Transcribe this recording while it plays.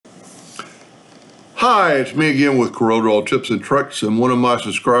Hi, it's me again with Corel Tips and Tricks, and one of my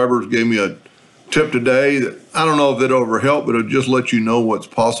subscribers gave me a tip today that I don't know if it'll ever help, but it'll just let you know what's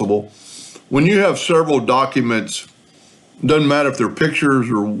possible. When you have several documents, doesn't matter if they're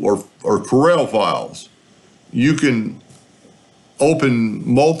pictures or Corel files, you can open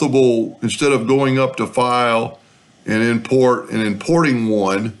multiple, instead of going up to File and importing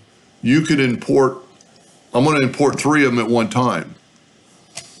one, you could import, I'm going to import 3 of them at one time.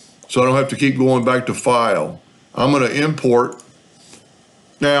 So I don't have to keep going back to File. I'm going to import.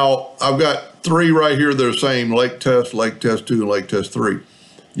 Now, I've got 3 right here that are saying Lake Test 2, and Lake Test 3.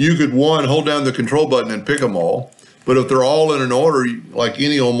 You could, hold down the control button and pick them all. But if they're all in an order, like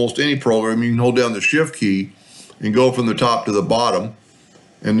almost any program, you can hold down the Shift key and go from the top to the bottom.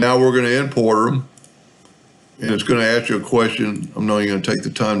 And now we're going to import them. And it's going to ask you a question. I'm not even going to take the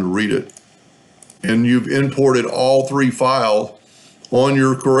time to read it. And you've imported all 3 files on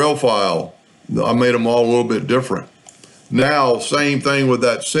your Corel file. I made them all a little bit different. Now, same thing with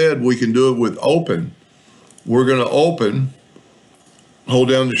that said, we can do it with open. We're going to open, hold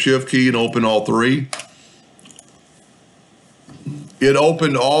down the Shift key and open all 3. It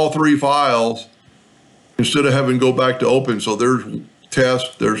opened all 3 files instead of having to go back to open. So there's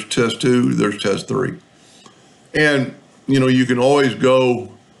test, there's test 2, there's test 3. And, you can always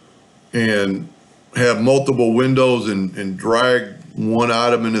go and have multiple windows and drag one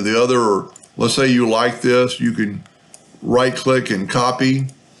item into the other. Or let's say you like this, you can right click and copy,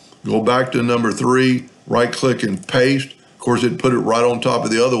 go back to number 3, right click and paste. Of course, it put it right on top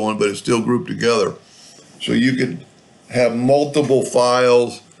of the other one, but it's still grouped together. So you can have multiple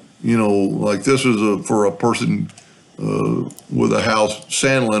files, like this is for a person with a house,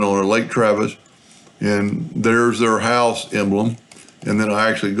 Sandlin on a Lake Travis, and there's their house emblem. And then I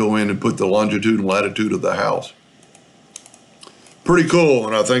actually go in and put the longitude and latitude of the house. Pretty cool,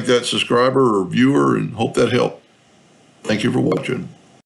 and I thank that subscriber or viewer and hope that helped. Thank you for watching.